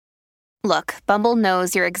Look, Bumble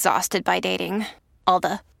knows you're exhausted by dating. All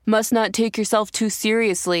the, must not take yourself too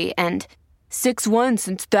seriously, and 6'1"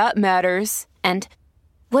 since that matters. And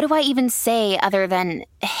what do I even say other than,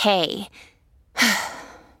 hey?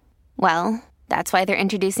 Well, that's why they're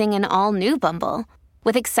introducing an all-new Bumble,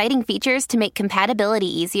 with exciting features to make compatibility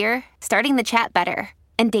easier, starting the chat better,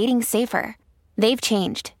 and dating safer. They've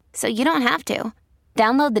changed, so you don't have to.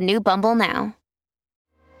 Download the new Bumble now.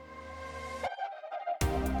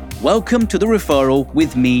 Welcome to The Referral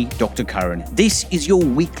with me, Dr. Karan. This is your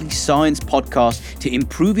weekly science podcast to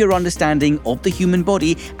improve your understanding of the human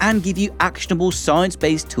body and give you actionable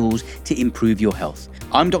science-based tools to improve your health.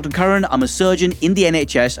 I'm Dr. Karan, I'm a surgeon in the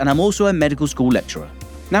NHS, and I'm also a medical school lecturer.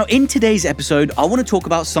 Now, in today's episode, I want to talk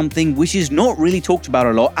about something which is not really talked about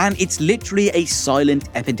a lot, and it's literally a silent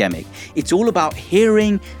epidemic. It's all about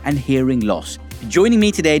hearing and hearing loss. Joining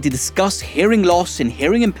me today to discuss hearing loss and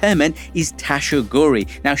hearing impairment is Tasha Ghouri.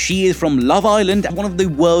 Now, she is from Love Island, one of the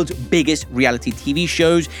world's biggest reality TV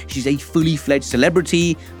shows. She's a fully fledged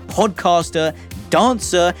celebrity, podcaster,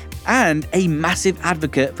 dancer, and a massive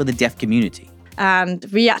advocate for the deaf community. And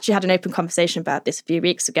we actually had an open conversation about this a few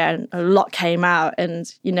weeks ago, and a lot came out.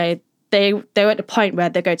 And, you know, they were at the point where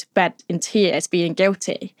they go to bed in tears, being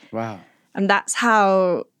guilty. Wow. And that's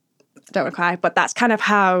how, I don't want to cry, but that's kind of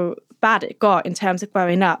how bad it got in terms of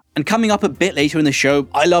growing up. And coming up a bit later in the show,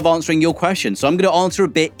 I love answering your questions. So I'm going to answer a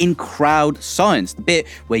bit in crowd science, the bit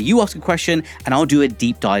where you ask a question and I'll do a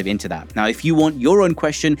deep dive into that. Now, if you want your own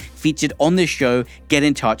question featured on this show, get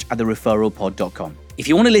in touch at thereferralpod.com. If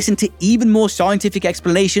you want to listen to even more scientific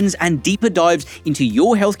explanations and deeper dives into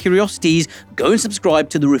your health curiosities, go and subscribe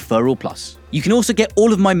to The Referral Plus. You can also get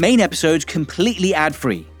all of my main episodes completely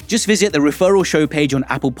ad-free. Just visit the Referral Show page on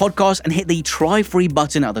Apple Podcasts and hit the Try Free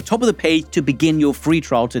button at the top of the page to begin your free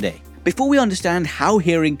trial today. Before we understand how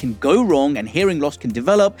hearing can go wrong and hearing loss can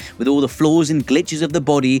develop with all the flaws and glitches of the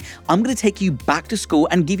body, I'm going to take you back to school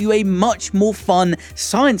and give you a much more fun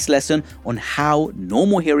science lesson on how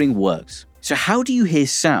normal hearing works. So how do you hear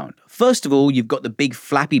sound? First of all, you've got the big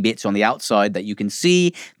flappy bits on the outside that you can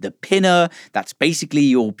see, the pinna, that's basically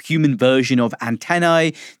your human version of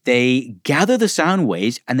antennae. They gather the sound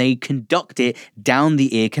waves and they conduct it down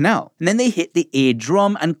the ear canal. And then they hit the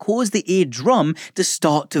eardrum and cause the eardrum to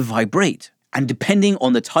start to vibrate. And depending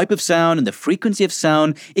on the type of sound and the frequency of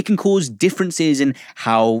sound, it can cause differences in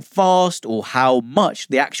how fast or how much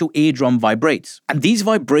the actual eardrum vibrates. And these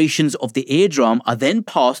vibrations of the eardrum are then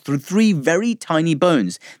passed through three very tiny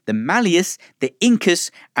bones, the malleus, the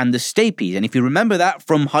incus, and the stapes. And if you remember that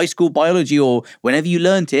from high school biology or whenever you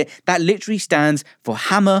learned it, that literally stands for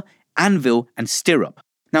hammer, anvil, and stirrup.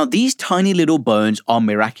 Now, these tiny little bones are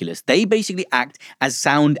miraculous. They basically act as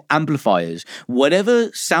sound amplifiers. Whatever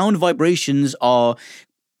sound vibrations are,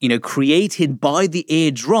 created by the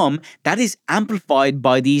eardrum, that is amplified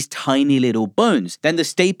by these tiny little bones. Then the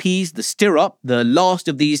stapes, the stirrup, the last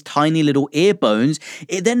of these tiny little ear bones,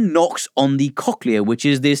 it then knocks on the cochlea, which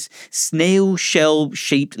is this snail shell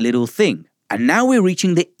shaped little thing. And now we're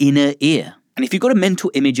reaching the inner ear. And if you've got a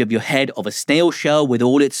mental image of your head of a snail shell with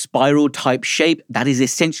all its spiral type shape, that is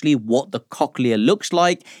essentially what the cochlea looks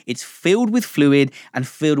like. It's filled with fluid and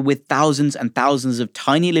filled with thousands and thousands of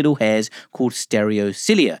tiny little hairs called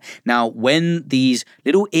stereocilia. Now, when these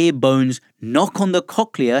little ear bones knock on the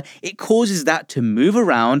cochlea, it causes that to move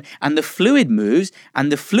around and the fluid moves,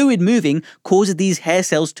 and the fluid moving causes these hair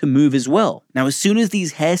cells to move as well. Now, as soon as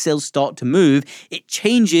these hair cells start to move, it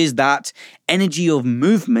changes that energy of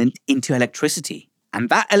movement into electricity. And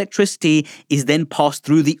that electricity is then passed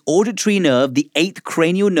through the auditory nerve, the 8th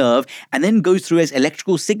cranial nerve, and then goes through as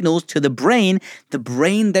electrical signals to the brain. The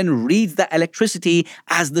brain then reads that electricity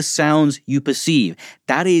as the sounds you perceive.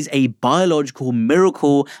 That is a biological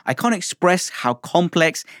miracle. I can't express how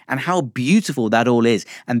complex and how beautiful that all is.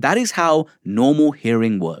 And that is how normal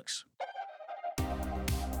hearing works.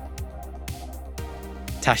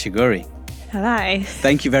 Tasha Ghouri. Hello.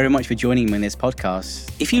 Thank you very much for joining me in this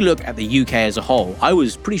podcast. If you look at the UK as a whole, I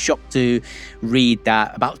was pretty shocked to read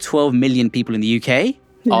that about 12 million people in the UK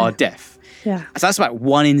are deaf. Yeah. So that's about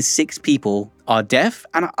 1 in 6 people are deaf.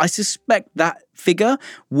 And I suspect that figure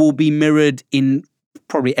will be mirrored in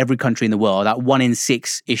probably every country in the world, that 1 in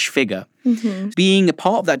 6-ish figure. Mm-hmm. Being a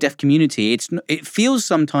part of that deaf community, it feels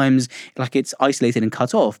sometimes like it's isolated and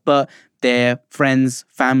cut off, but they're friends,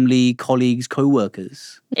 family, colleagues,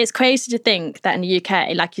 co-workers. It's crazy to think that in the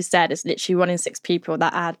UK, like you said, it's literally 1 in 6 people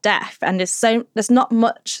that are deaf, and there's not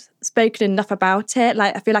much spoken enough about it.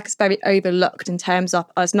 Like, I feel like it's very overlooked in terms of,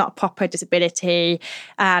 oh, it's not a proper disability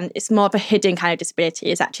and it's more of a hidden kind of disability.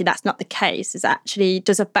 It's actually, that's not the case. It actually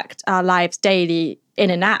does affect our lives daily, in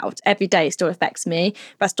and out. Every day it still affects me,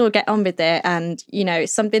 but I still get on with it. And, you know,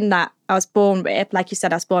 it's something that I was born with. Like you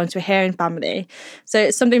said, I was born into a hearing family. So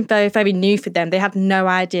it's something very, very new for them. They have no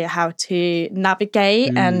idea how to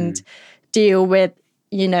navigate and deal with,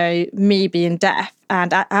 you know, me being deaf.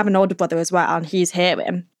 And I have an older brother as well, and he's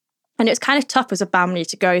hearing. And it was kind of tough as a family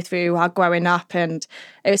to go through while growing up. And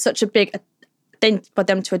it was such a big thing for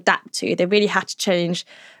them to adapt to. They really had to change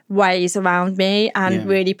ways around me and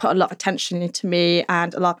really put a lot of attention into me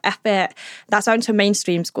and a lot of effort. That's why I went to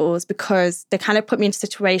mainstream schools, because they kind of put me in a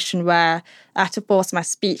situation where I had to force my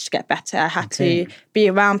speech to get better. I had to be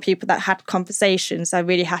around people that had conversations. I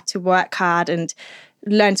really had to work hard and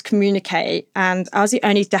learn to communicate. And I was the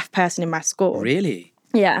only deaf person in my school. Really?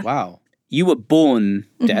 Yeah. Wow. You were born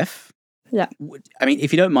deaf? Yeah. I mean,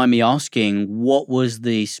 if you don't mind me asking, what was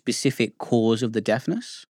the specific cause of the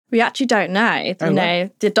deafness? We actually don't know. Oh, you know,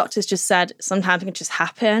 right. the doctors just said sometimes it can just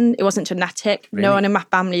happen. It wasn't genetic. Really? No one in my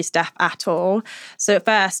family is deaf at all. So at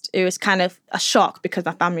first it was kind of a shock, because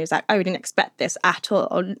my family was like, oh, we didn't expect this at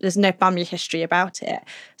all. There's no family history about it.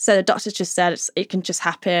 So the doctors just said it can just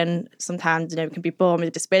happen. Sometimes, you know, we can be born with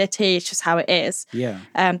a disability. It's just how it is. Yeah.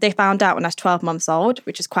 They found out when I was 12 months old,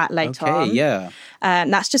 which is quite late on. Okay, yeah.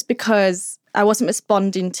 And that's just because I wasn't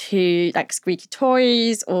responding to like squeaky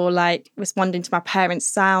toys or like responding to my parents'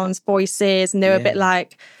 sounds, voices. And they were a bit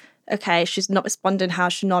like, okay, she's not responding how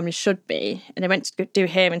she normally should be. And I went to do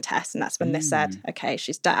hearing tests, and that's when they said, okay,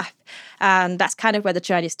 she's deaf. And that's kind of where the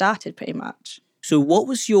journey started, pretty much. So what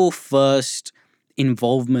was your first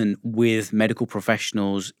involvement with medical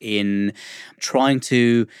professionals in trying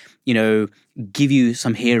to, you know, give you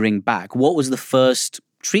some hearing back? What was the first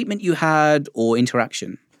treatment you had or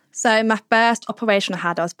interaction? So my first operation I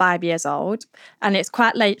had, I was 5 years old, and it's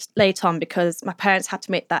quite late on because my parents had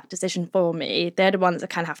to make that decision for me. They're the ones that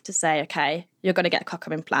kind of have to say, okay, you're going to get a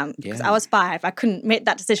cochlear implant. Because I was 5, I couldn't make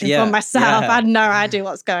that decision for myself. I had no idea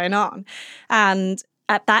what's going on. And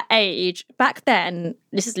at that age, back then,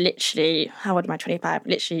 this is literally, how old am I, 25?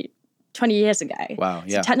 Literally 20 years ago. Wow,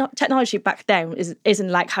 yeah. So technology back then isn't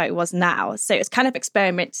like how it was now. So it's kind of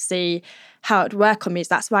experiment to see how it would work on me.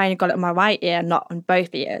 So that's why I only got it on my right ear, not on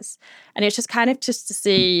both ears. And it's just kind of just to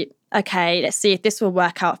see, okay, let's see if this will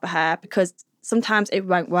work out for her, because sometimes it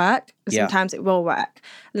won't work and sometimes it will work.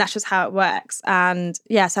 And that's just how it works. And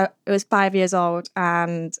yeah, so it was 5 years old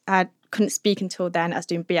and I couldn't speak until then. I was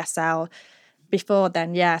doing BSL. Before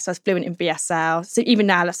then, so I was fluent in BSL. So even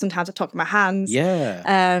now, like, sometimes I talk with my hands.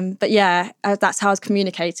 But yeah, that's how I was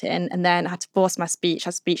communicating. And then I had to force my speech. I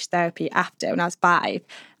had speech therapy after when I was 5.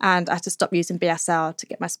 And I had to stop using BSL to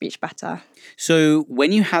get my speech better. So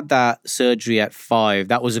when you had that surgery at 5,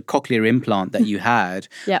 that was a cochlear implant that you had.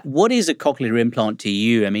 What is a cochlear implant to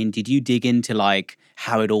you? I mean, did you dig into like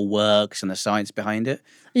how it all works and the science behind it?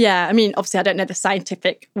 Yeah, I mean, obviously I don't know the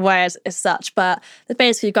scientific words as such, but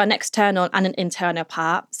basically you've got an external and an internal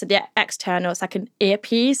part. So the external is like an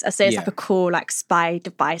earpiece. I say it's like a cool, like spy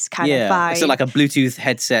device kind of vibe. So like a Bluetooth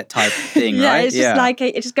headset type thing, right? It's just like,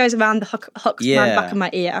 it just goes around the hooks around the back of my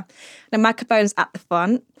ear. The microphone's at the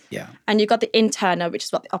front. And you've got the internal, which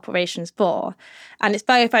is what the operation's for. And it's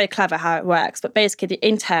very, very clever how it works. But basically the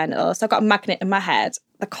internal, so I've got a magnet in my head.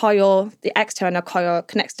 The coil, the external coil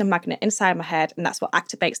connects to a magnet inside my head, and that's what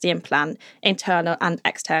activates the implant, internal and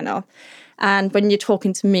external. And when you're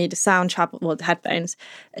talking to me, the sound travels, well, the headphones,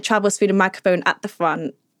 it travels through the microphone at the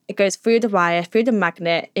front. It goes through the wire, through the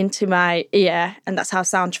magnet, into my ear, and that's how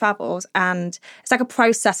sound travels. And it's like a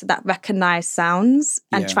processor that recognises sounds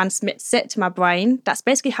and transmits it to my brain. That's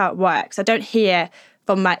basically how it works. I don't hear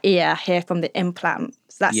from my ear, I hear from the implant.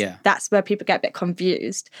 So that's where people get a bit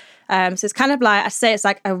confused. So it's kind of like, I say it's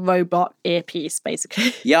like a robot earpiece,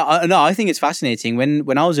 basically. I think it's fascinating.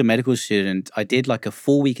 When I was a medical student, I did like a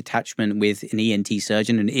 4-week attachment with an ENT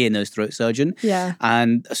surgeon, an ear, nose, throat surgeon.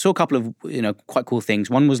 And I saw a couple of, you know, quite cool things.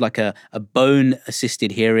 One was like a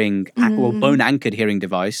bone-assisted hearing, or bone-anchored hearing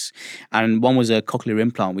device. And one was a cochlear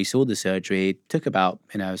implant. We saw the surgery. It took about,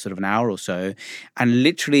 you know, sort of an hour or so. And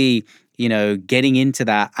literally, you know, getting into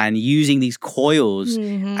that and using these coils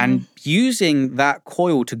and using that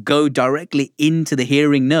coil to go directly into the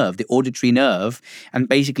hearing nerve, the auditory nerve, and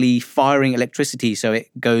basically firing electricity so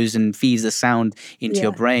it goes and feeds the sound into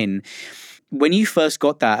your brain. When you first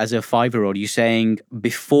got that as a 5-year-old, you're saying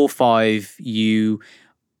before 5,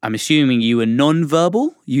 I'm assuming you were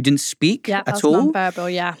non-verbal? You didn't speak at all? Yeah, I was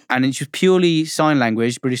non-verbal, And it's just purely sign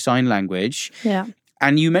language, British Sign Language.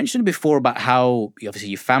 And you mentioned before about how obviously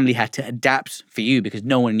your family had to adapt for you because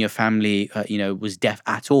no one in your family, was deaf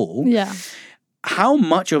at all. Yeah. How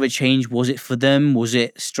much of a change was it for them? Was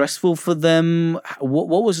it stressful for them?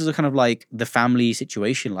 What was the kind of like the family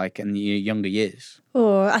situation like in your younger years?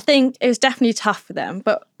 Oh, I think it was definitely tough for them,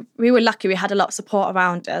 but we were lucky we had a lot of support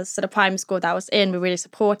around us. So the primary school that I was in were really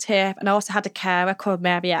supportive. And I also had a carer called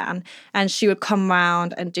Marianne, and she would come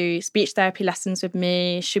round and do speech therapy lessons with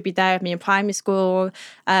me. She'd be there with me in primary school.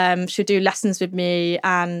 She'd do lessons with me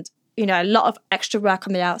and, a lot of extra work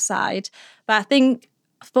on the outside. But I think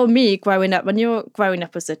for me, growing up, when you're growing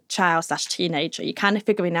up as a child/teenager, you're kind of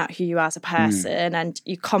figuring out who you are as a person and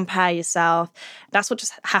you compare yourself. That's what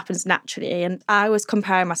just happens naturally. And I was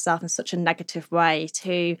comparing myself in such a negative way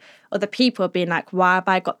to other people, being like, why have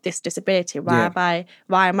I got this disability? Why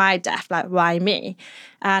am I deaf? Like, why me?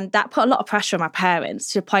 And that put a lot of pressure on my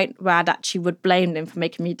parents to the point where I'd actually would blame them for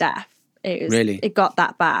making me deaf. It got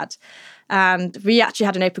that bad. And we actually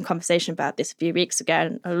had an open conversation about this a few weeks ago,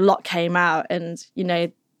 and a lot came out. And,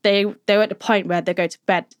 they were at the point where they go to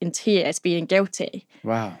bed in tears, being guilty.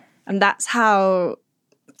 Wow. And that's how,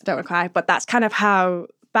 I don't want to cry, but that's kind of how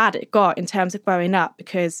bad it got in terms of growing up.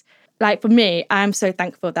 Because, like, for me, I'm so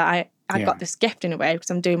thankful that I got this gift in a way because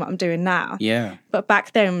I'm doing what I'm doing now. Yeah. But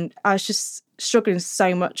back then, I was just struggling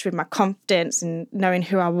so much with my confidence and knowing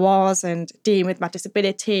who I was and dealing with my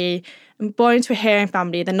disability. And born into a hearing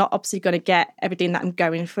family, they're not obviously going to get everything that I'm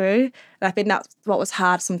going through. And I think that's what was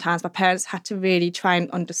hard sometimes. My parents had to really try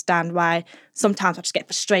and understand why sometimes I just get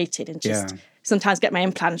frustrated and just sometimes get my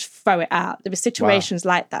implant and just throw it out. There were situations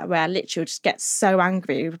like that where I literally just get so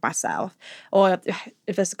angry with myself. Or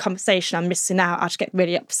if there's a conversation I'm missing out, I just get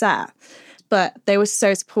really upset. But they were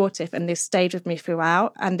so supportive and they stayed with me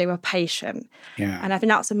throughout and they were patient. Yeah. And I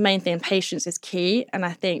think that's the main thing. Patience is key. And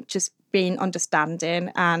I think just being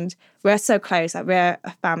understanding, and we're so close, like we're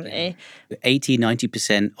a family.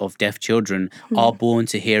 80-90% of deaf children are born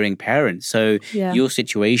to hearing parents. So your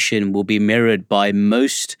situation will be mirrored by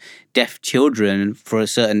most deaf children for a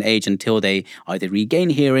certain age until they either regain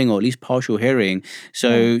hearing or at least partial hearing.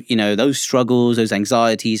 So, those struggles, those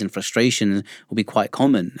anxieties and frustrations will be quite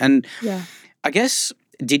common. And I guess,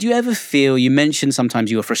 did you ever feel, you mentioned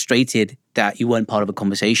sometimes you were frustrated that you weren't part of a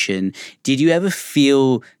conversation. Did you ever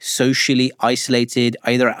feel socially isolated,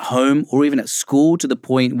 either at home or even at school, to the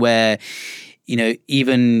point where,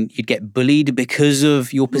 even you'd get bullied because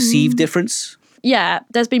of your perceived difference? Yeah,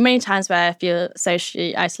 there's been many times where I feel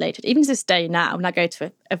socially isolated, even to this day now, when I go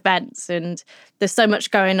to events and there's so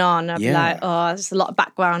much going on. I'll be like, oh, there's a lot of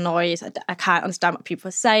background noise. I can't understand what people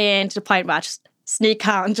are saying, to the point where I just sneak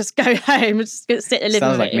out and just go home and just sit in the living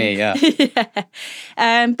room. Sounds like me,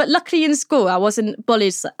 yeah. But luckily in school, I wasn't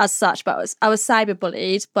bullied as such, but I was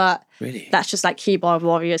cyberbullied. But really? That's just like keyboard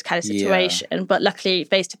warriors kind of situation. Yeah. But luckily,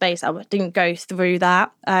 face to face, I didn't go through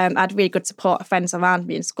that. I had really good support of friends around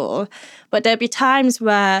me in school. But there'd be times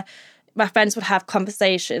where my friends would have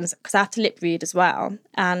conversations, because I have to lip read as well.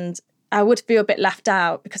 And I would feel a bit left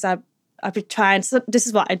out because I'd be trying, so this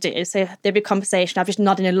is what I do. So there'd be a conversation, I'd be just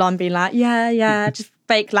nodding along, being like, yeah, just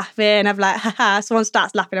fake laughing. I'm like, haha. Someone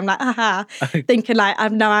starts laughing, I'm like, haha. Thinking like, I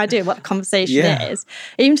have no idea what the conversation is.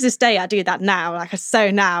 Even to this day, I do that now, like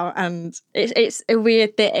so now. And it's a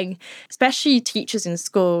weird thing, especially teachers in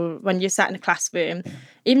school, when you're sat in a classroom.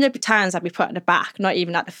 Even there'd be times I'd be put at the back, not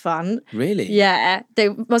even at the front. Really? Yeah.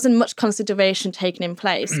 There wasn't much consideration taken in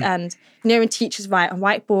place. And when teachers write on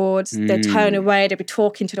whiteboards, they'd turn away, they'd be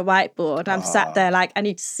talking to the whiteboard. I'm sat there like, I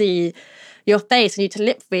need to see your face, I need to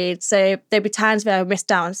lip read. So there'd be times where I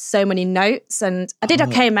missed out on so many notes. And I did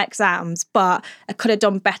okay in my exams, but I could have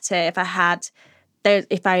done better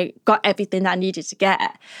if I got everything that I needed to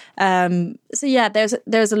get. So yeah,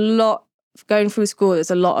 there's a lot going through school. There's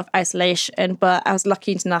a lot of isolation, but I was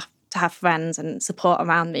lucky enough to have friends and support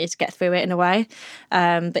around me to get through it in a way.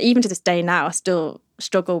 But even to this day now, I still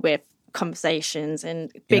struggle with conversations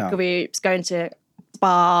and big groups, going to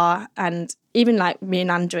bar, and even like me and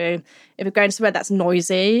Andrew, if we're going somewhere that's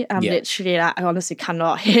noisy, I'm literally like, I honestly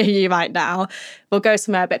cannot hear you right now. We'll go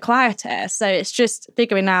somewhere a bit quieter. So it's just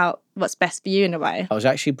figuring out what's best for you in a way. That was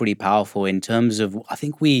actually pretty powerful in terms of, I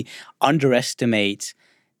think we underestimate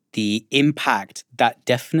the impact that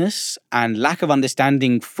deafness and lack of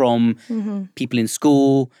understanding from people in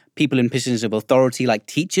school, people in positions of authority like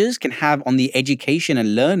teachers can have on the education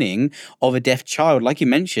and learning of a deaf child. Like you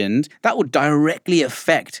mentioned, that would directly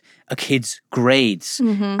affect a kid's grades.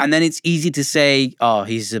 And then it's easy to say, oh,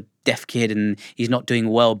 he's a deaf kid and he's not doing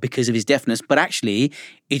well because of his deafness. But actually,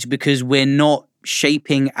 it's because we're not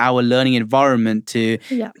shaping our learning environment to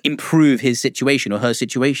improve his situation or her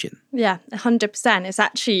situation. Yeah, 100%. It's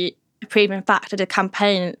actually proven fact. I did a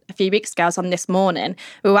campaign a few weeks ago. I was on This Morning.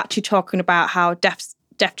 We were actually talking about how deaf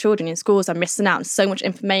children in schools are missing out on so much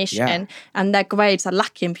information and their grades are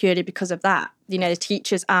lacking purely because of that. The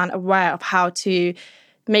teachers aren't aware of how to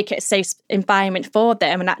make it a safe environment for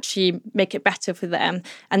them and actually make it better for them.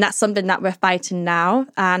 And that's something that we're fighting now.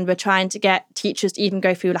 And we're trying to get teachers to even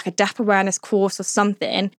go through like a deaf awareness course or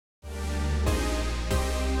something.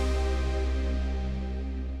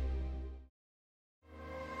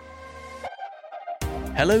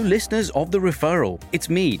 Hello, listeners of The Referral. It's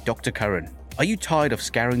me, Dr. Curran. Are you tired of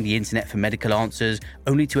scouring the internet for medical answers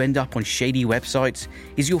only to end up on shady websites?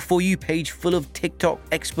 Is your For You page full of TikTok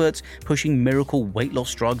experts pushing miracle weight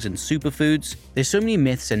loss drugs and superfoods? There's so many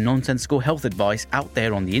myths and nonsensical health advice out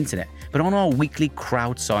there on the internet, but on our weekly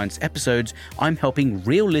Crowd Science episodes, I'm helping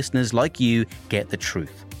real listeners like you get the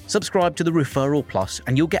truth. Subscribe to the Referral Plus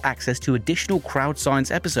and you'll get access to additional Crowd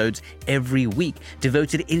Science episodes every week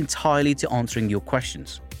devoted entirely to answering your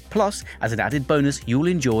questions. Plus, as an added bonus, you'll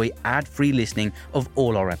enjoy ad-free listening of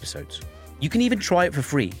all our episodes. You can even try it for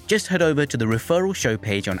free. Just head over to the Referral Show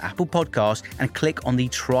page on Apple Podcasts and click on the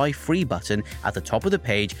Try Free button at the top of the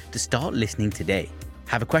page to start listening today.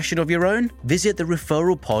 Have a question of your own? Visit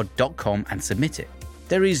thereferralpod.com and submit it.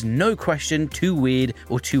 There is no question too weird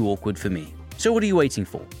or too awkward for me. So what are you waiting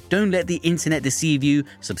for? Don't let the internet deceive you.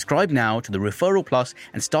 Subscribe now to the Referral Plus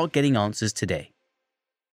and start getting answers today.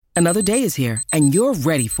 Another day is here, and you're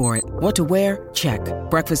ready for it. What to wear? Check.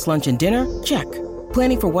 Breakfast, lunch, and dinner? Check.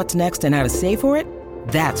 Planning for what's next and how to save for it?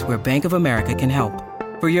 That's where Bank of America can help.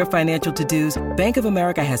 For your financial to-dos, Bank of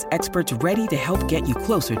America has experts ready to help get you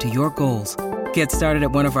closer to your goals. Get started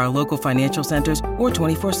at one of our local financial centers or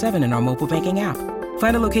 24/7 in our mobile banking app.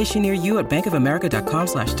 Find a location near you at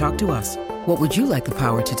bankofamerica.com/talktous. What would you like the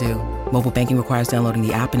power to do? Mobile banking requires downloading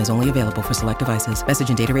the app and is only available for select devices. Message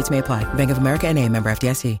and data rates may apply. Bank of America N.A., member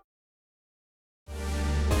FDIC.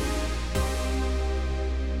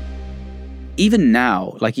 Even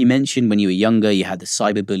now, like you mentioned, when you were younger, you had the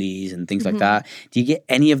cyberbullies and things like that. Do you get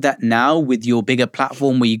any of that now with your bigger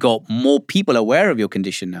platform where you got more people aware of your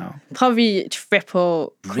condition now? Probably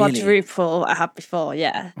triple, Really? quadruple what I had before,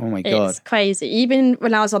 yeah. Oh my God. It's crazy. Even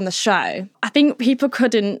when I was on the show, I think people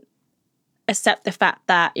couldn't accept the fact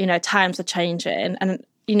that, times are changing. And,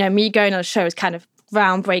 me going on a show is kind of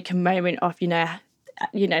groundbreaking moment of,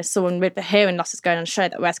 someone with a hearing loss is going on a show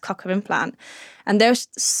that wears cochlear implant. And there's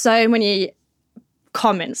so many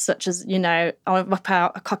comments such as, I'll whip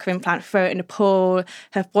out a cochlear implant, throw it in a pool,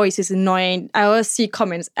 her voice is annoying. I always see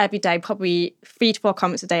comments every day, probably 3 to 4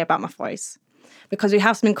 comments a day about my voice. Because we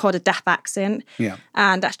have something called a deaf accent. Yeah.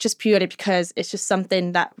 And that's just purely because it's just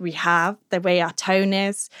something that we have, the way our tone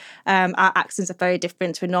is. Our accents are very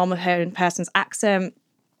different to a normal hearing person's accent.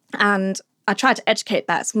 And I try to educate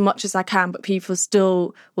that as much as I can, but people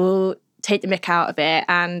still will take the mick out of it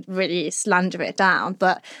and really slander it down.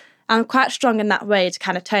 But I'm quite strong in that way to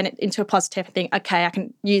kind of turn it into a positive and think, okay, I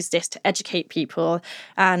can use this to educate people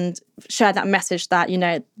and share that message that,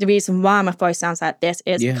 the reason why my voice sounds like this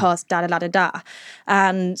is because da-da-da-da-da.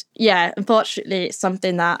 And unfortunately, it's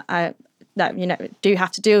something that I do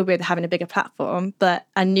have to deal with having a bigger platform, but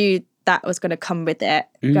I knew that was going to come with it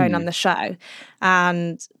going on the show.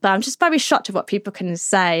 But I'm just very shocked at what people can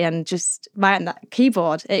say and just write on that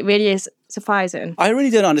keyboard. It really is surprising. I really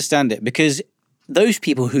don't understand it because those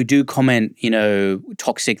people who do comment,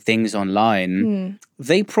 toxic things online,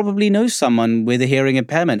 they probably know someone with a hearing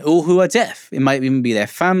impairment or who are deaf. It might even be their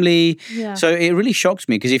family. Yeah. So it really shocks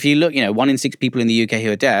me because if you look, 1 in 6 people in the UK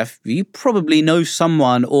who are deaf, you probably know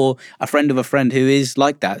someone or a friend of a friend who is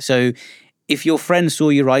like that. So if your friends saw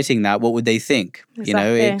you writing that, what would they think?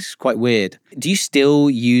 Exactly. It's quite weird. Do you still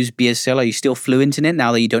use BSL? Are you still fluent in it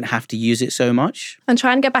now that you don't have to use it so much? I'm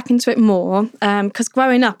trying to get back into it more because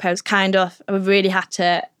growing up, I really had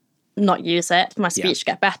to not use it for my speech to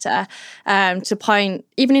get better. To the point,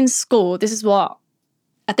 even in school, this is what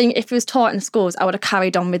I think if it was taught in schools, I would have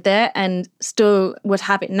carried on with it and still would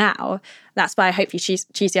have it now. That's why hopefully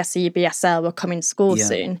GCSE, BSL will come in school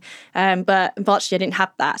soon. But unfortunately, I didn't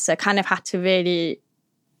have that. So I kind of had to really,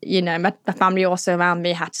 my family also around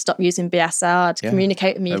me had to stop using BSL to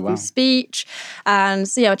communicate with me through speech. And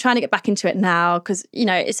so, I'm trying to get back into it now because,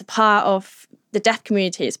 it's a part of the deaf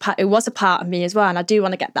community. It was a part of me as well. And I do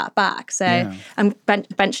want to get that back. So I'm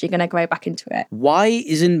eventually going to go back into it. Why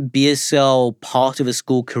isn't BSL part of a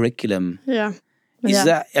school curriculum? Yeah. Is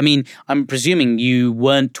that, I mean, I'm presuming you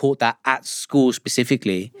weren't taught that at school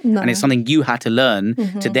specifically, and it's something you had to learn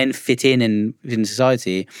to then fit in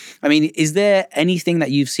society. I mean, is there anything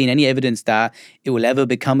that you've seen, any evidence that it will ever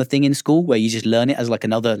become a thing in school where you just learn it as like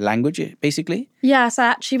another language, basically? Yes, I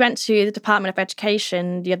actually went to the Department of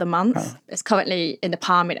Education the other month. It's currently in the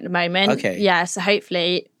Parliament at the moment. Okay. Yeah, so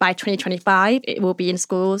hopefully by 2025 it will be in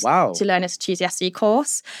schools to learn as a GCSE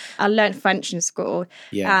course. I learned French in school,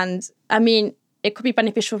 and I mean, it could be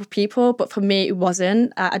beneficial for people, but for me, it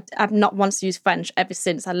wasn't. I've not once used French ever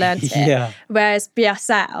since I learned it. Whereas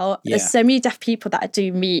BSL, there's so many deaf people that I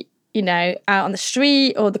do meet, you know, out on the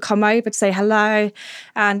street, or they come over to say hello.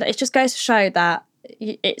 And it just goes to show that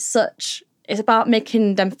it's about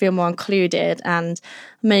making them feel more included and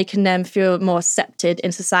making them feel more accepted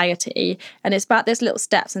in society. And it's about those little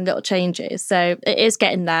steps and little changes. So it is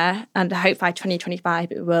getting there. And I hope by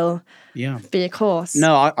 2025 it will be a course.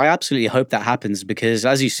 No, I absolutely hope that happens because,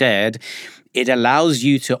 as you said, it allows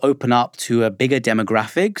you to open up to a bigger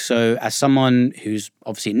demographic. So as someone who's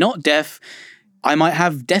obviously not deaf, I might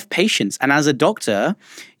have deaf patients. And as a doctor,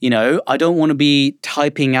 you know, I don't want to be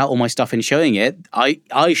typing out all my stuff and showing it.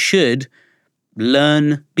 I should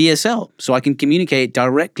learn BSL so I can communicate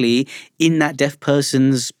directly in that deaf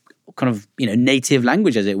person's kind of, you know, native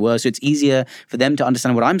language, as it were. So it's easier for them to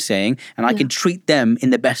understand what I'm saying, and I can treat them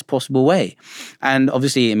in the best possible way. And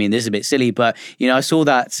obviously, I mean, this is a bit silly, but, you know, I saw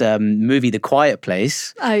that movie, The Quiet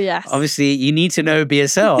Place. Oh, yes. Obviously, you need to know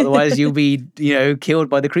BSL, otherwise you'll be, you know, killed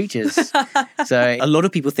by the creatures. So a lot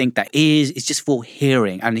of people think that it's just for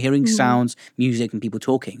hearing and hearing sounds, music, and people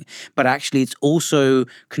talking. But actually, it's also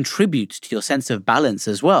contributes to your sense of balance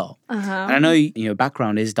as well. And I know, your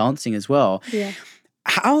background is dancing as well. Yeah.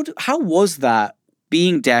 How was that,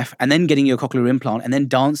 being deaf and then getting your cochlear implant and then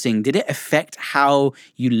dancing? Did it affect how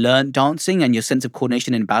you learned dancing and your sense of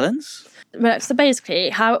coordination and balance? Well, so basically,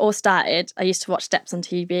 how it all started, I used to watch Steps on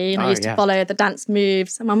TV and I used to follow the dance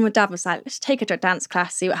moves. And Mum and Dad was like, let's take her to a dance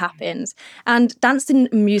class, see what happens. And dancing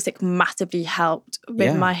and music massively helped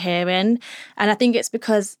with my hearing. And I think it's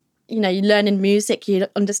because, you know, you learn in music, you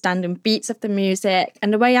understanding beats of the music.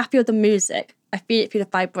 And the way I feel the music, I feel it through the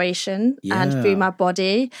vibration and through my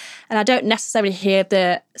body. And I don't necessarily hear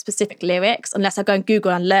the specific lyrics unless I go on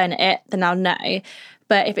Google and learn it, then I'll know.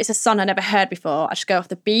 But if it's a song I never heard before, I just go off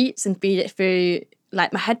the beats and feel it through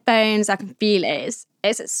like my headphones. I can feel it.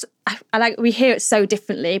 I like, we hear it so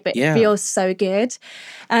differently, but it feels so good.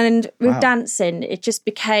 And with dancing, it just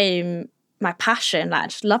became my passion. Like, I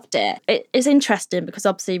just loved it. It's interesting because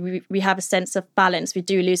obviously we have a sense of balance. We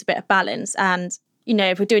do lose a bit of balance. And you know,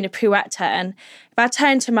 if we're doing a pirouette turn, if I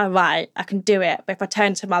turn to my right, I can do it. But if I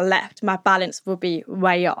turn to my left, my balance will be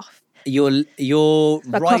way off. Your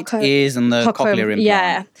right ears and the cochlear implant.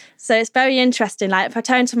 Yeah. So it's very interesting. Like, if I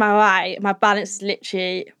turn to my right, my balance is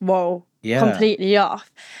literally, completely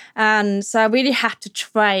off. And so I really had to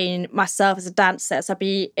train myself as a dancer. So I'd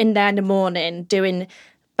be in there in the morning doing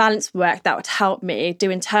balance work that would help me,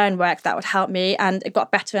 doing turn work that would help me, and it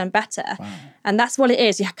got better and better. Wow. And that's what it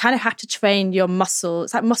is. You kind of have to train your muscles.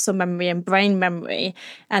 It's like muscle memory and brain memory,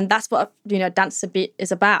 and that's what, you know, dance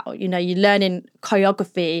is about. You know, you're learning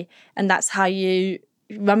choreography, and that's how you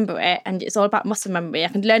remember it. And it's all about muscle memory. I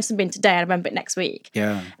can learn something today and I remember it next week.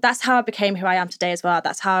 Yeah. That's how I became who I am today as well.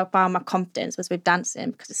 That's how I found my confidence, was with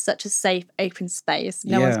dancing, because it's such a safe, open space.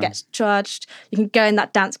 No one gets judged. You can go in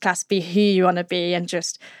that dance class, be who you want to be, and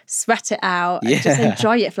just sweat it out and just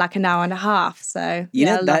enjoy it for like an hour and a half. So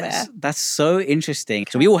I love it. That's so interesting.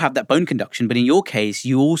 So we all have that bone conduction, but in your case,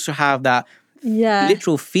 you also have that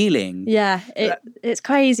literal feeling. Yeah, it's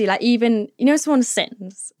crazy. Like, even, you know, someone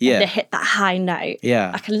sings and they hit that high note.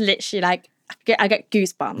 Yeah. I can literally, like, I get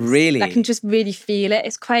goosebumps. Really? I can just really feel it.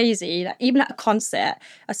 It's crazy. Like, even at a concert,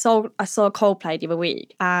 I saw Coldplay the other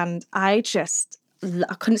week, and I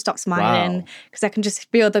couldn't stop smiling because I can just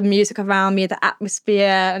feel the music around me, the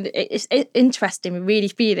atmosphere, and it's interesting. We really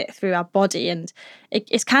feel it through our body, and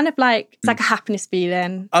it's kind of like, it's like a happiness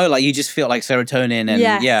feeling. Oh, like you just feel like serotonin and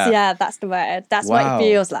yeah, that's the word. That's what it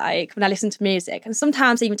feels like when I listen to music. And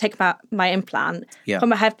sometimes I even take out my implant, put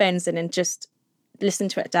my headphones in, and just listen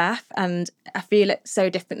to it deaf, and I feel it so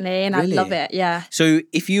differently, and Really? I love it. Yeah. So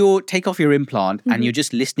if you take off your implant and you're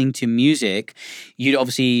just listening to music, you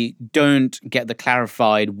obviously don't get the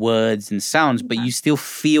clarified words and sounds, but you still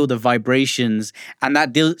feel the vibrations, and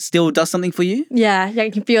that still does something for you? Yeah,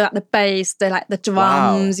 you can feel that, the bass, the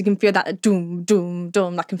drums, you can feel that, the doom, doom,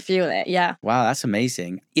 doom. I can feel it, yeah. Wow, that's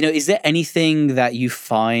amazing. You know, is there anything that you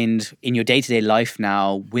find in your day-to-day life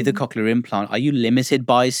now with a cochlear implant, are you limited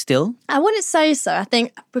by still? I wouldn't say so. I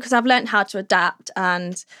think because I've learned how to adapt,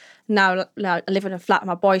 and now I live in a flat with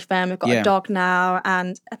my boyfriend, we've got a dog now.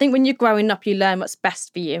 And I think when you're growing up, you learn what's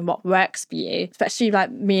best for you and what works for you. Especially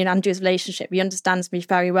like me and Andrew's relationship, he understands me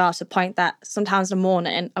very well to the point that sometimes in the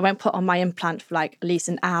morning, I won't put on my implant for like at least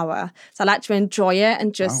an hour. So I like to enjoy it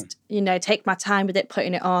and just, take my time with it,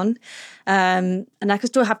 putting it on. And I can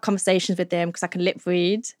still have conversations with him because I can lip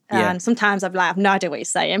read. And sometimes I'm like, I have no idea what he's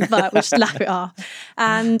saying, but we just laugh it off.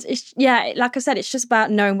 And it's, like I said, it's just about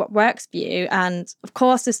knowing what works for you. And of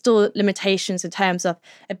course, there's still limitations in terms of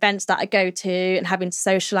events that I go to and having to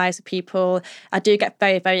socialise with people. I do get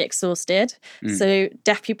very, very exhausted. So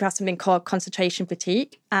deaf people have something called concentration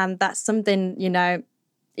fatigue. And that's something,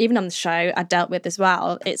 even on the show I dealt with as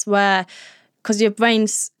well. It's where, because your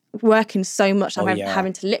brain's working so much, I'm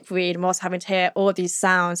having to lip read and also having to hear all these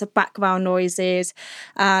sounds, the background noises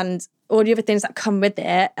and all the other things that come with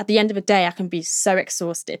it. At the end of the day, I can be so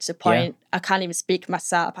exhausted to the point I can't even speak for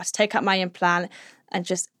myself. I have to take out my implant and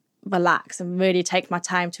just relax and really take my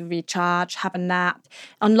time to recharge, have a nap.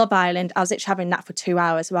 On Love Island, I was literally having a nap for 2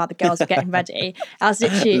 hours while the girls were getting ready. I was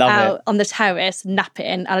literally out on the terrace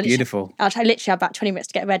napping. Beautiful. I literally have about 20 minutes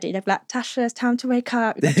to get ready. They'd be like, Tasha, it's time to wake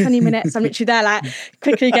up. You've got 20 minutes. I'm literally there like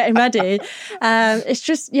quickly getting ready. It's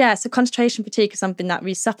just, so concentration fatigue is something that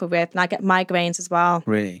we suffer with, and I get migraines as well.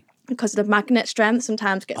 Really? Because of the magnet strength,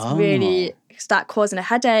 sometimes gets really start causing a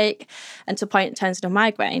headache, and to a point it turns into a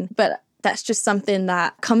migraine. But that's just something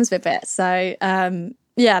that comes with it. So,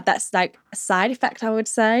 that's like a side effect, I would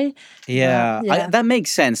say. That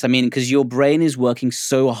makes sense. I mean, because your brain is working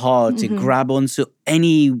so hard to grab onto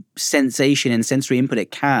any sensation and sensory input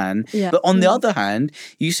it can. But on the other hand,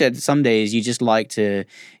 you said some days you just like to,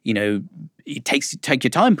 take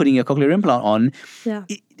your time putting your cochlear implant on.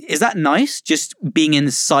 Is that nice, just being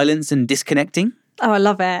in silence and disconnecting? Oh, I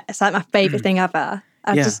love it. It's like my favourite thing ever.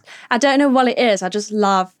 I don't know what it is. I just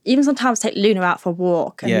love, even sometimes take Luna out for a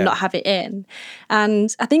walk and not have it in.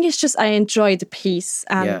 And I think it's just, I enjoy the peace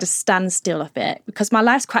and the standstill of it, because my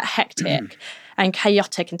life's quite hectic and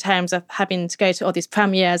chaotic in terms of having to go to all these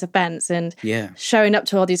premieres, events and showing up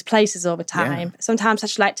to all these places all the time. Sometimes I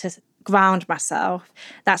just like to ground myself.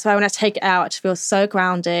 That's why when I take it out, I just feel so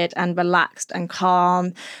grounded and relaxed and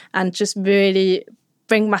calm and just really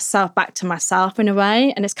bring myself back to myself in a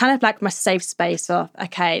way. And it's kind of like my safe space of,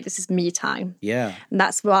 okay, this is me time. And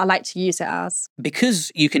that's what I like to use it as.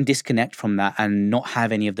 Because you can disconnect from that and not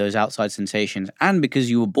have any of those outside sensations, and because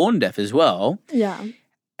you were born deaf as well.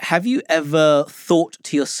 Have you ever thought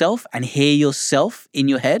to yourself and hear yourself in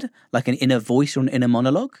your head, like an inner voice or an inner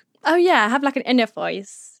monologue? Oh yeah, I have like an inner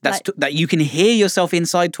voice. That you can hear yourself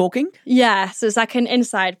inside talking? So it's like an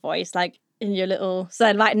inside voice, like in your little,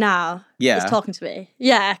 so right now, it's talking to me.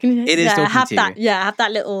 I can. It is talking have to that. you. I have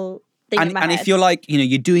that little thing in my head. And if you're like,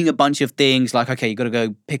 you're doing a bunch of things, like, okay, you got to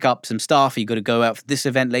go pick up some stuff, you got to go out for this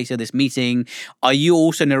event later, this meeting. Are you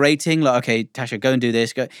also narrating, like, okay, Tasha, go and do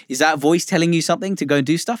this? Is that voice telling you something to go and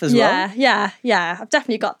do stuff as well? Yeah. I've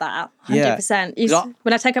definitely got that, 100%.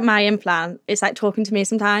 When I take up my implant, it's like talking to me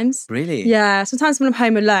sometimes. Really? Yeah. Sometimes when I'm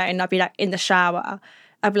home alone, I'll be like in the shower.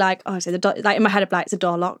 I'd be like, oh, so the door, like in my head, I'd be like, is the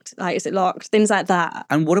door locked? Like, is it locked? Things like that.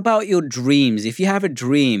 And what about your dreams? If you have a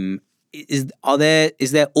dream, is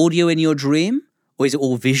there audio in your dream, or is it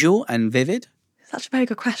all visual and vivid? Such a very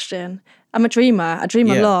good question. I'm a dreamer. I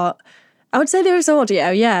dream a lot. I would say there is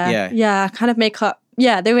audio. Yeah. I kind of make up.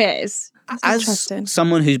 Yeah, there is. That's interesting. As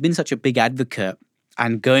someone who's been such a big advocate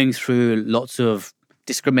and going through lots of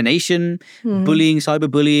discrimination, bullying,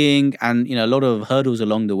 cyberbullying, and a lot of hurdles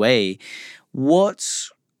along the way, what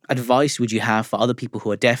advice would you have for other people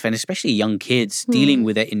who are deaf, and especially young kids dealing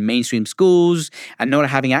with it in mainstream schools and not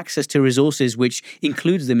having access to resources which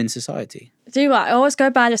includes them in society? Do what? I always go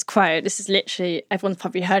by this quote. This is literally, everyone's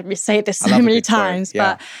probably heard me say this so many times,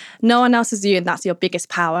 but no one else is you, and that's your biggest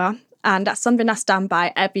power. And that's something I stand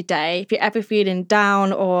by every day. If you're ever feeling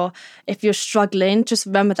down or if you're struggling, just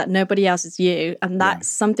remember that nobody else is you. And that's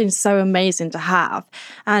something so amazing to have.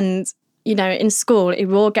 And in school, it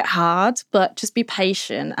will get hard, but just be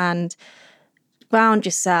patient and ground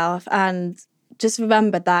yourself and just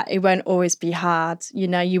remember that it won't always be hard.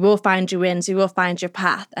 You will find your wins, you will find your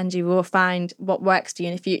path, and you will find what works for you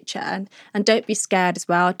in the future. And don't be scared as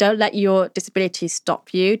well. Don't let your disability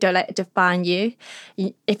stop you. Don't let it define you.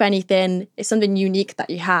 If anything, it's something unique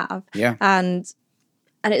that you have. And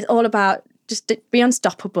it's all about just be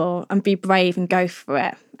unstoppable and be brave and go for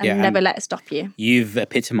it and never let it stop you. You've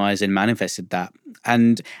epitomized and manifested that.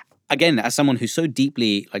 And again, as someone who's so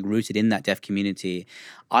deeply rooted in that deaf community,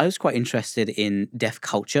 I was quite interested in deaf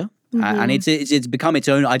culture. And it's become its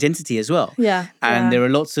own identity as well. And there are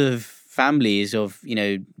lots of families of,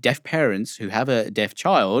 deaf parents who have a deaf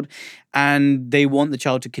child, and they want the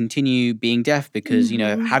child to continue being deaf because,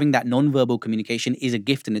 having that nonverbal communication is a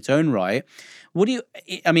gift in its own right.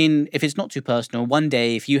 If it's not too personal, one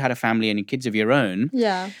day if you had a family and kids of your own,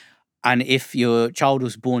 and if your child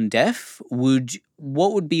was born deaf,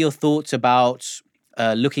 what would be your thoughts about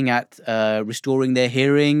looking at restoring their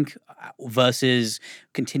hearing versus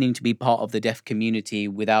continuing to be part of the deaf community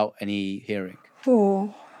without any hearing?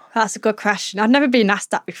 Oh, that's a good question. I've never been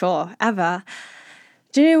asked that before, ever.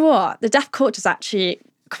 Do you know what? The deaf culture is actually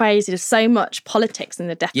crazy. There's so much politics in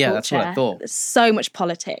the deaf culture. Yeah, that's what I thought. There's so much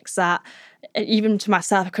politics that even to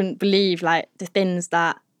myself, I couldn't believe like the things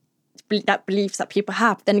that beliefs that people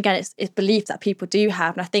have. Then again, it's beliefs that people do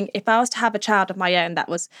have. And I think if I was to have a child of my own that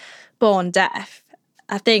was born deaf,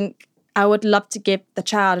 I think I would love to give the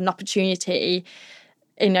child an opportunity,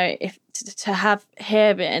 to have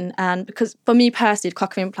hearing. And because for me personally, the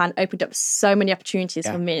cochlear implant opened up so many opportunities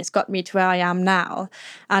for me. It's got me to where I am now.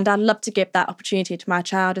 And I'd love to give that opportunity to my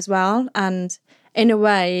child as well. And in a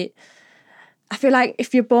way, I feel like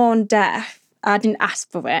if you're born deaf, I didn't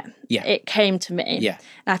ask for it. Yeah. It came to me. Yeah.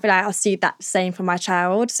 And I feel like I'll see that same for my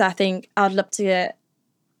child. So I think I'd love to,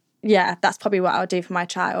 that's probably what I'll do for my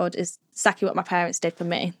child, is exactly what my parents did for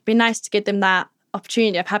me. It'd be nice to give them that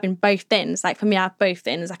opportunity of having both things. Like for me, I have both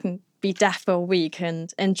things. I can be deaf for a week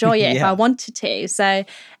and enjoy it if I wanted to. So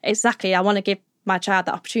exactly, I want to give my child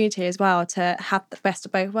that opportunity as well to have the best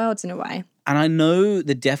of both worlds in a way. And I know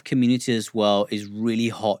the deaf community as well is really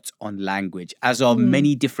hot on language, as are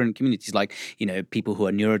many different communities. Like, people who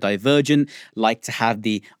are neurodivergent like to have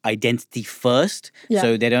the identity first. Yeah.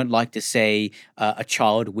 So they don't like to say a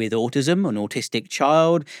child with autism, an autistic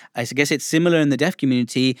child. I guess it's similar in the deaf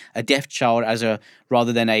community, a deaf child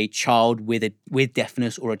rather than a child with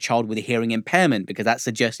deafness or a child with a hearing impairment, because that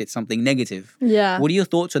suggests it's something negative. Yeah. What are your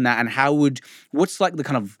thoughts on that? And what's like the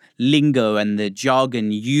kind of lingo and the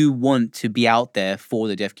jargon you want to be out there for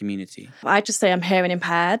the deaf community? I just say I'm hearing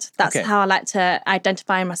impaired. That's how I like to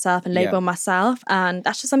identify myself and label myself. And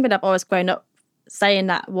that's just something I've always grown up saying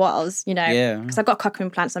that was, because I've got cochlear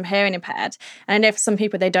implants, I'm hearing impaired. And I know for some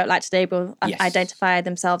people, they don't like to label and identify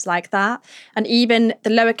themselves like that. And even the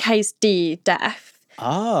lowercase d, deaf,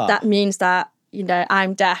 that means that,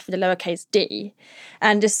 I'm deaf with the lowercase d.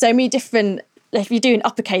 And there's so many different, if you do an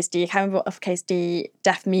uppercase D, I can't remember what uppercase D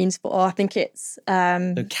deaf means for. I think it's...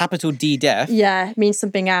 the capital D deaf? Yeah, means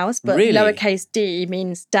something else. But really? Lowercase d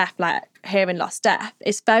means deaf, like hearing loss deaf.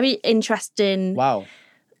 It's very interesting. Wow.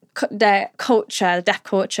 The deaf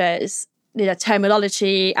culture is,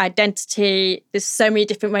 terminology, identity. There's so many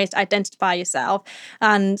different ways to identify yourself.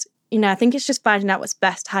 And, I think it's just finding out what's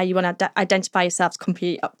best, how you want to identify yourself is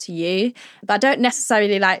completely up to you. But I don't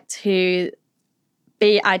necessarily like to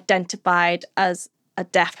be identified as a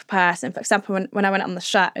deaf person. For example, when I went on the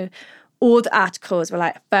show, all the articles were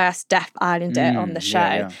like first deaf Islander on the show.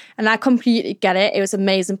 Yeah. And I completely get it. It was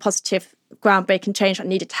amazing, positive, groundbreaking change that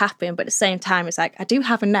needed to happen. But at the same time, it's like, I do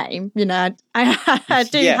have a name, I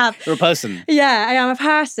do have... You're a person. Yeah, I am a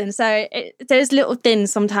person. So those little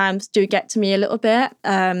things sometimes do get to me a little bit.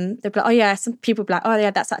 They'll be like, some people be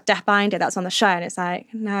like, that's that deaf Islander that's on the show. And it's like,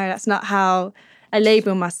 no, that's not how I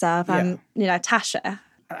label myself. I'm, Tasha.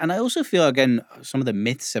 And I also feel, again, some of the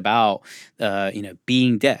myths about,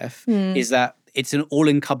 being deaf is that it's an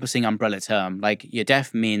all-encompassing umbrella term. Like, you're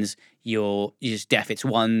deaf means you're just deaf. It's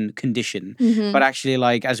one condition. Mm-hmm. But actually,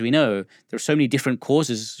 like, as we know, there are so many different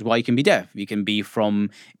causes why you can be deaf. You can be from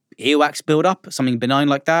earwax buildup, something benign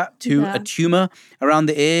like that, to a tumor around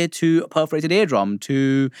the ear, to a perforated eardrum,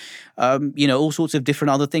 to, all sorts of different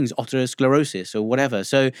other things, otosclerosis or whatever.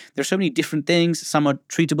 So there's so many different things. Some are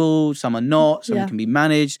treatable, some are not, some can be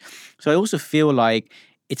managed. So I also feel like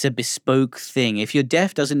it's a bespoke thing. If you're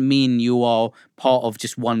deaf, doesn't mean you are part of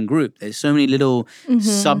just one group. There's so many little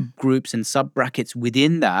subgroups and sub-brackets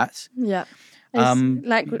within that. Yeah.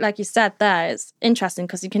 Like you said there, it's interesting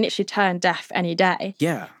because you can literally turn deaf any day.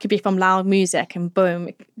 Yeah. It could be from loud music and boom.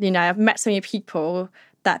 I've met so many people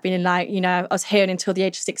that have been like, I was hearing until the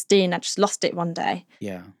age of 16. I just lost it one day.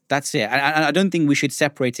 Yeah, that's it. And I don't think we should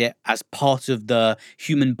separate it as part of the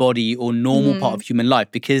human body or normal part of human life,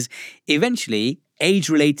 because eventually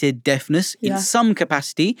age-related deafness in some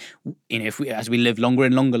capacity, as we live longer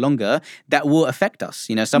and longer, that will affect us.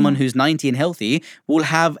 Someone who's 90 and healthy will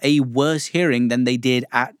have a worse hearing than they did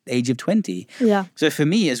at the age of 20. Yeah. So for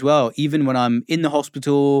me as well, even when I'm in the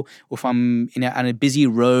hospital, or if I'm on a busy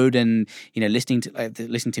road and listening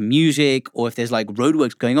to music, or if there's like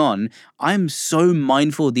roadworks going on, I'm so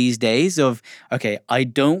mindful these days of, okay, I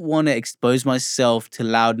don't want to expose myself to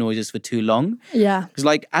loud noises for too long. Yeah. Because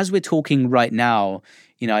like as we're talking right now,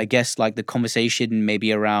 I guess like the conversation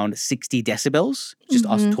maybe around 60 decibels, just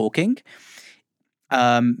us talking.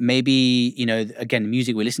 Maybe, again,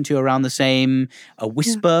 music we listen to around the same. A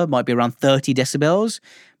whisper might be around 30 decibels.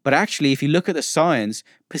 But actually, if you look at the science,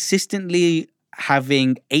 persistently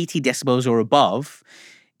having 80 decibels or above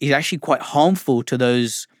is actually quite harmful to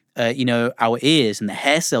those, our ears and the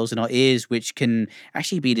hair cells in our ears, which can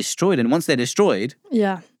actually be destroyed. And once they're destroyed,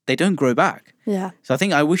 they don't grow back. Yeah. So I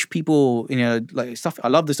think I wish people, like stuff, I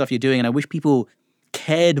love the stuff you're doing, and I wish people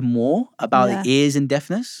cared more about the ears and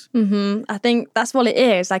deafness. I think that's what it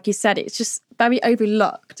is. Like you said, it's just very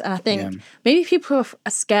overlooked. And I think maybe people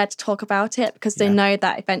are scared to talk about it because they know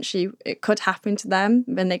that eventually it could happen to them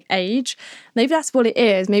when they age. Maybe that's what it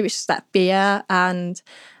is. Maybe it's just that fear. And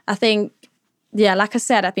I think, like I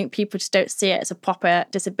said, I think people just don't see it as a proper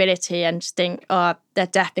disability and just think, oh, they're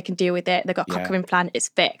deaf, they can deal with it. They've got a cochlear implant, it's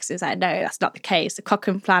fixed. It's like, no, that's not the case. The cochlear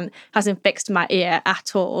implant hasn't fixed my ear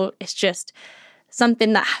at all. It's just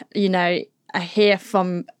something that, I hear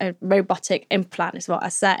from a robotic implant is what I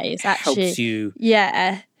say. It's actually helps you.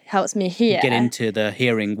 Yeah, helps me hear. Get into the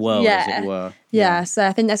hearing world, as it were. Yeah, so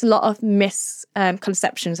I think there's a lot of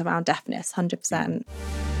misconceptions around deafness, 100%.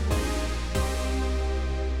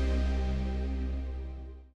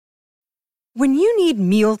 When you need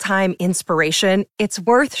mealtime inspiration, it's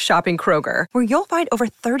worth shopping Kroger, where you'll find over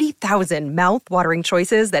 30,000 mouth-watering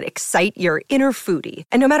choices that excite your inner foodie.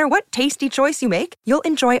 And no matter what tasty choice you make, you'll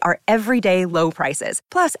enjoy our everyday low prices,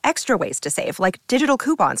 plus extra ways to save, like digital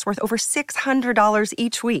coupons worth over $600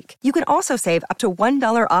 each week. You can also save up to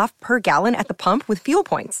 $1 off per gallon at the pump with fuel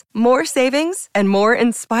points. More savings and more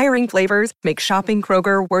inspiring flavors make shopping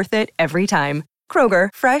Kroger worth it every time. Kroger,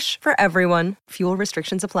 fresh for everyone. Fuel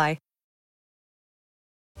restrictions apply.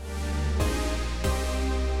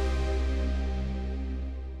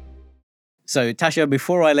 So, Tasha,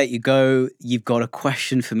 before I let you go, you've got a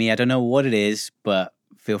question for me. I don't know what it is, but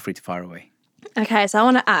feel free to fire away. Okay, so I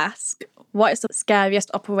want to ask, what is the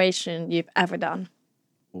scariest operation you've ever done?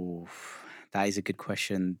 Oof, that is a good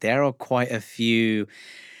question. There are quite a few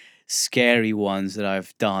scary ones that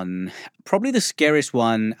I've done. Probably the scariest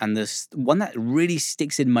one, and the one that really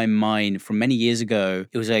sticks in my mind from many years ago,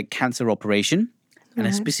 it was a cancer operation. And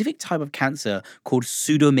a specific type of cancer called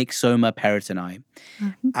pseudomyxoma peritoni.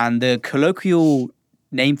 And the colloquial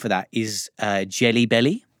name for that is jelly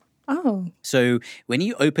belly. Oh. So when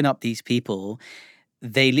you open up these people,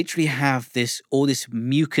 they literally have all this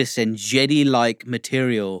mucus and jelly-like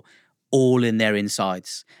material all in their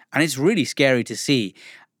insides. And it's really scary to see.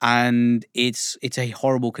 And it's a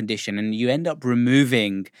horrible condition. And you end up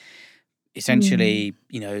removing essentially,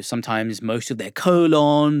 sometimes most of their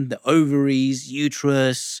colon, the ovaries,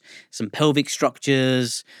 uterus, some pelvic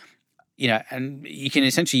structures, and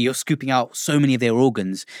you're scooping out so many of their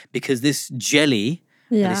organs because this jelly,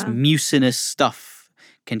 this mucinous stuff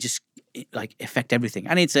can just affect everything.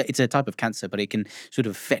 And it's a type of cancer, but it can sort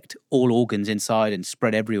of affect all organs inside and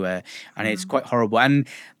spread everywhere. And it's quite horrible. And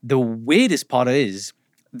the weirdest part is,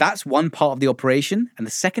 that's one part of the operation. And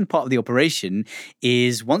the second part of the operation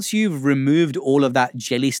is once you've removed all of that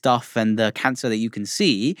jelly stuff and the cancer that you can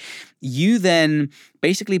see, you then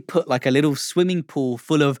basically put like a little swimming pool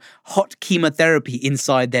full of hot chemotherapy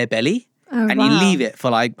inside their belly. You leave it for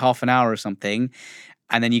like half an hour or something.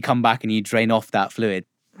 And then you come back and you drain off that fluid.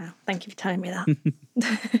 Wow, thank you for telling me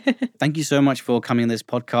that. Thank you so much for coming on this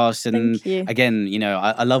podcast. And Thank you. Again,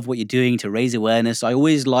 I love what you're doing to raise awareness. I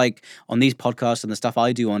always like on these podcasts and the stuff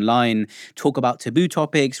I do online, talk about taboo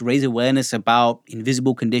topics, raise awareness about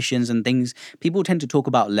invisible conditions and things people tend to talk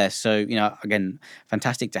about less. So, again,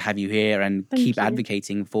 fantastic to have you here and keep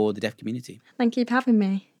advocating for the deaf community. Thank you for having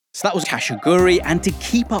me. So that was Tasha Ghouri, and to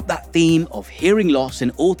keep up that theme of hearing loss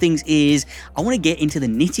and all things ears, I want to get into the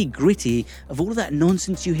nitty-gritty of all of that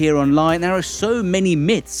nonsense you hear online. There are so many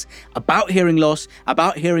myths about hearing loss,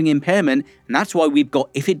 about hearing impairment, and that's why we've got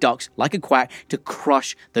If It Ducks Like a Quack to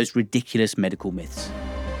crush those ridiculous medical myths.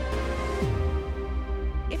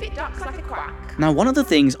 If it ducks like a quack. Now, one of the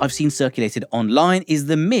things I've seen circulated online is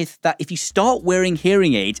the myth that if you start wearing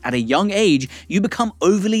hearing aids at a young age, you become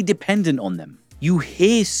overly dependent on them. You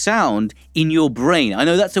hear sound in your brain. I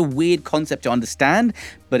know that's a weird concept to understand,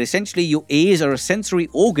 but essentially your ears are a sensory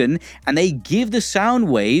organ and they give the sound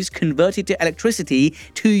waves converted to electricity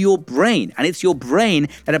to your brain. And it's your brain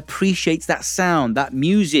that appreciates that sound, that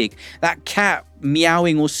music, that cat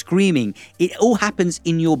meowing or screaming. It all happens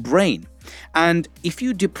in your brain. And if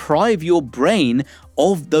you deprive your brain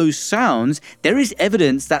of those sounds, there is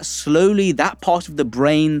evidence that slowly that part of the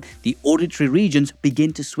brain, the auditory regions,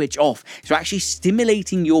 begin to switch off. So actually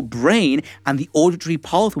stimulating your brain and the auditory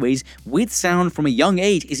pathways with sound from a young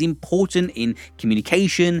age is important in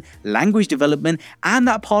communication, language development, and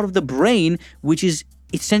that part of the brain which is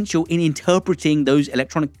essential in interpreting those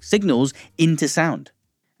electronic signals into sound.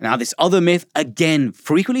 Now, this other myth, again,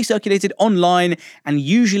 frequently circulated online and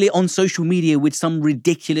usually on social media with some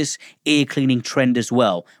ridiculous ear cleaning trend as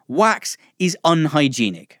well. Wax is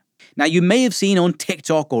unhygienic. Now, you may have seen on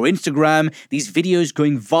TikTok or Instagram these videos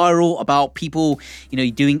going viral about people,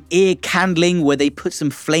 doing ear candling where they put some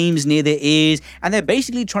flames near their ears and they're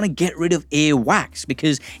basically trying to get rid of ear wax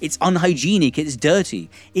because it's unhygienic, it's dirty.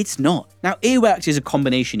 It's not. Now, earwax is a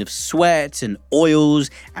combination of sweat and oils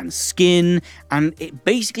and skin, and it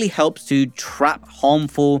basically helps to trap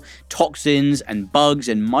harmful toxins and bugs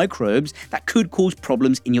and microbes that could cause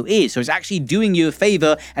problems in your ears. So it's actually doing you a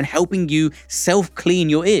favor and helping you self-clean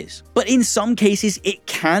your ears. But in some cases, it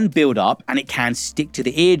can build up and it can stick to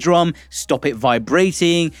the eardrum, stop it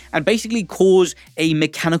vibrating, and basically cause a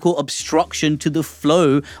mechanical obstruction to the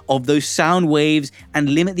flow of those sound waves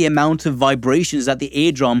and limit the amount of vibrations that the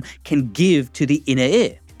eardrum can give to the inner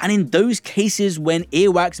ear. And in those cases when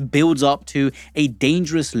earwax builds up to a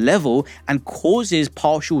dangerous level and causes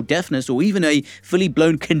partial deafness or even a fully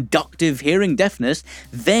blown conductive hearing deafness,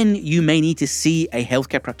 then you may need to see a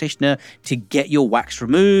healthcare practitioner to get your wax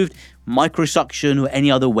removed, microsuction, or any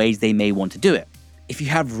other ways they may want to do it. If you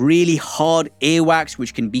have really hard earwax,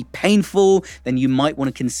 which can be painful, then you might want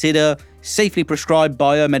to consider safely prescribed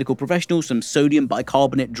by a medical professional some sodium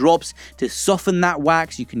bicarbonate drops to soften that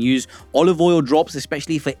wax. You can use olive oil drops,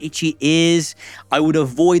 especially for itchy ears. I would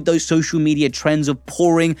avoid those social media trends of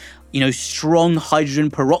pouring, strong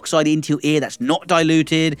hydrogen peroxide into your ear that's not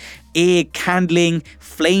diluted, ear candling,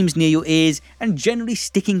 flames near your ears, and generally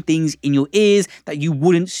sticking things in your ears that you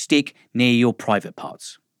wouldn't stick near your private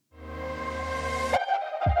parts.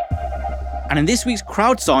 And in this week's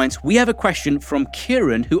Crowd Science, we have a question from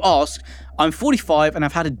Kieran who asks, I'm 45 and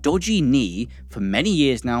I've had a dodgy knee for many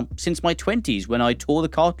years now, since my 20s when I tore the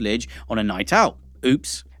cartilage on a night out.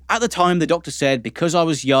 Oops. At the time, the doctor said because I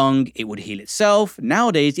was young, it would heal itself.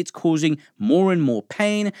 Nowadays, it's causing more and more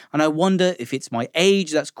pain, and I wonder if it's my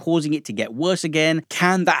age that's causing it to get worse again.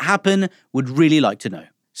 Can that happen? Would really like to know.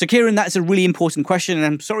 So Kieran, that's a really important question, and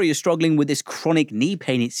I'm sorry you're struggling with this chronic knee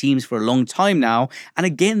pain, it seems, for a long time now. And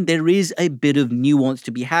again, there is a bit of nuance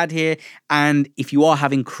to be had here, and if you are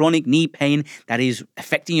having chronic knee pain that is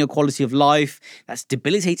affecting your quality of life, that's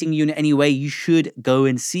debilitating you in any way, you should go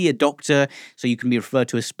and see a doctor so you can be referred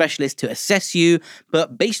to a specialist to assess you.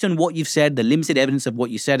 But based on what you've said, the limited evidence of what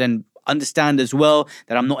you said, and understand as well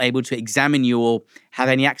that I'm not able to examine you or have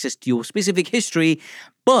any access to your specific history,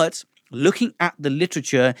 but looking at the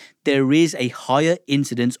literature, there is a higher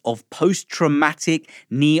incidence of post-traumatic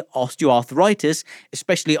knee osteoarthritis,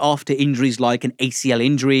 especially after injuries like an ACL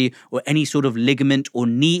injury or any sort of ligament or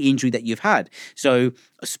knee injury that you've had. So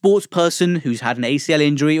a sports person who's had an ACL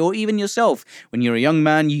injury, or even yourself, when you're a young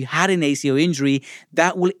man, you had an ACL injury,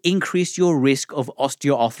 that will increase your risk of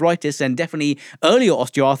osteoarthritis and definitely earlier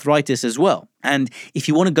osteoarthritis as well. And if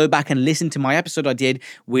you want to go back and listen to my episode I did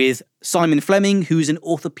with Simon Fleming, who's an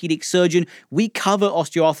orthopedic surgeon, we cover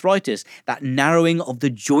osteoarthritis, that narrowing of the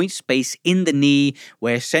joint space in the knee,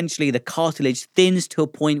 where essentially the cartilage thins to a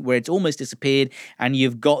point where it's almost disappeared, and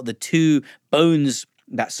you've got the two bones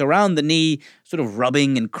that surround the knee sort of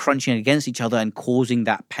rubbing and crunching against each other and causing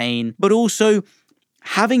that pain. But also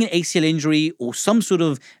having an ACL injury or some sort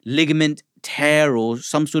of ligament tear or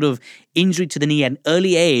some sort of injury to the knee at an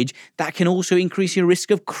early age, that can also increase your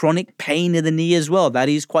risk of chronic pain in the knee as well. That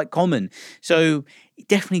is quite common. So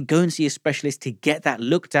definitely go and see a specialist to get that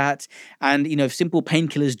looked at. And, if simple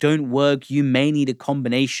painkillers don't work, you may need a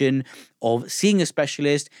combination of seeing a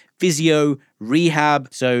specialist, physio, rehab.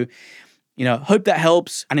 So hope that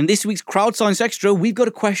helps. And in this week's Crowd Science Extra, we've got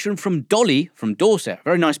a question from Dolly from Dorset, a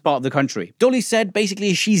very nice part of the country. Dolly said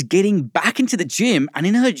basically she's getting back into the gym, and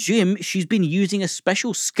in her gym, she's been using a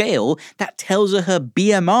special scale that tells her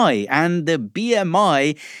BMI, and the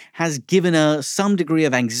BMI has given her some degree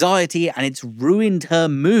of anxiety, and it's ruined her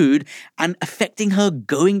mood and affecting her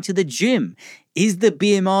going to the gym. Is the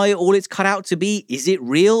BMI all it's cut out to be? Is it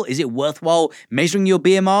real? Is it worthwhile measuring your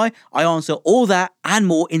BMI? I answer all that and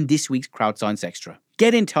more in this week's Crowd Science Extra.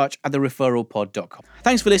 get in touch at thereferralpod.com.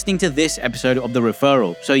 Thanks for listening to this episode of The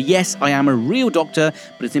Referral. So yes, I am a real doctor,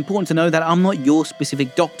 but it's important to know that I'm not your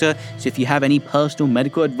specific doctor. So if you have any personal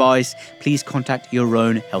medical advice, please contact your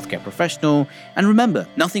own healthcare professional. And remember,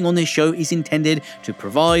 nothing on this show is intended to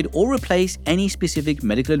provide or replace any specific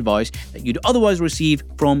medical advice that you'd otherwise receive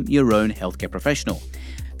from your own healthcare professional.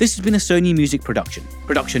 This has been a Sony Music production.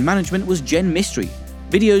 Production management was Jen Mystery.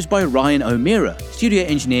 Videos by Ryan O'Meara. Studio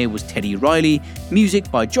engineer was Teddy Riley.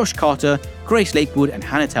 Music by Josh Carter, Grace Lakewood and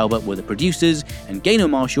Hannah Talbot were the producers, and Gaynor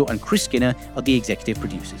Marshall and Chris Skinner are the executive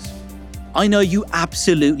producers. I know you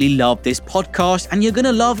absolutely love this podcast, and you're going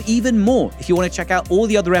to love even more. If you want to check out all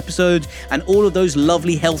the other episodes and all of those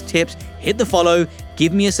lovely health tips, hit the follow,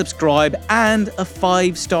 give me a subscribe, and a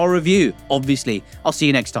 5-star review. Obviously, I'll see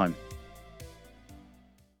you next time.